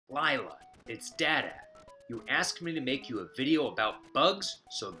Lila, it's Dada. You asked me to make you a video about bugs,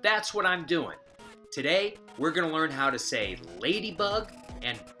 so that's what I'm doing. Today, we're going to learn how to say ladybug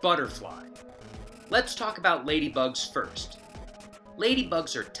and butterfly. Let's talk about ladybugs first.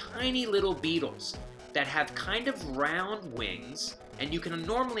 Ladybugs are tiny little beetles that have kind of round wings, and you can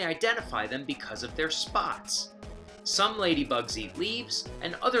normally identify them because of their spots. Some ladybugs eat leaves,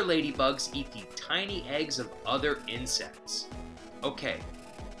 and other ladybugs eat the tiny eggs of other insects. Okay,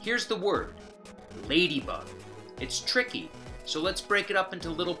 here's the word, ladybug. It's tricky, so let's break it up into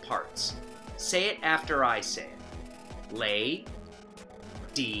little parts. Say it after I say it.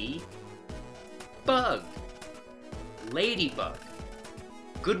 Bug. Ladybug.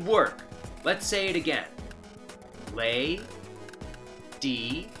 Good work. Let's say it again.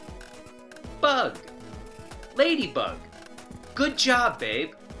 Bug. Ladybug. Good job,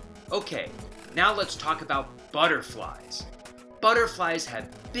 babe. Okay, now let's talk about butterflies. Butterflies have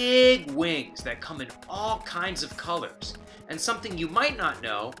big wings that come in all kinds of colors. And something you might not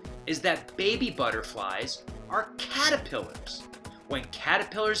know is that baby butterflies are caterpillars. When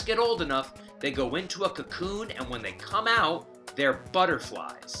caterpillars get old enough, they go into a cocoon, and when they come out, they're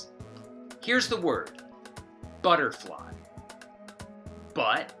butterflies. Here's the word, butterfly.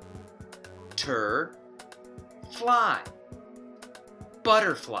 Fly.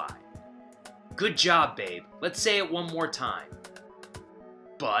 Butterfly. Good job, babe. Let's say it one more time.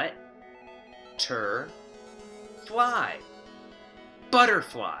 Fly.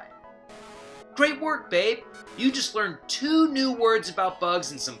 Butterfly. Great work, babe. You just learned 2 new words about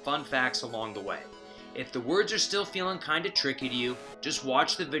bugs and some fun facts along the way. If the words are still feeling kind of tricky to you, just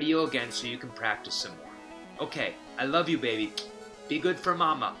watch the video again so you can practice some more. Okay, I love you, baby. Be good for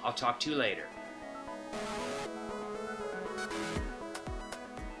mama. I'll talk to you later.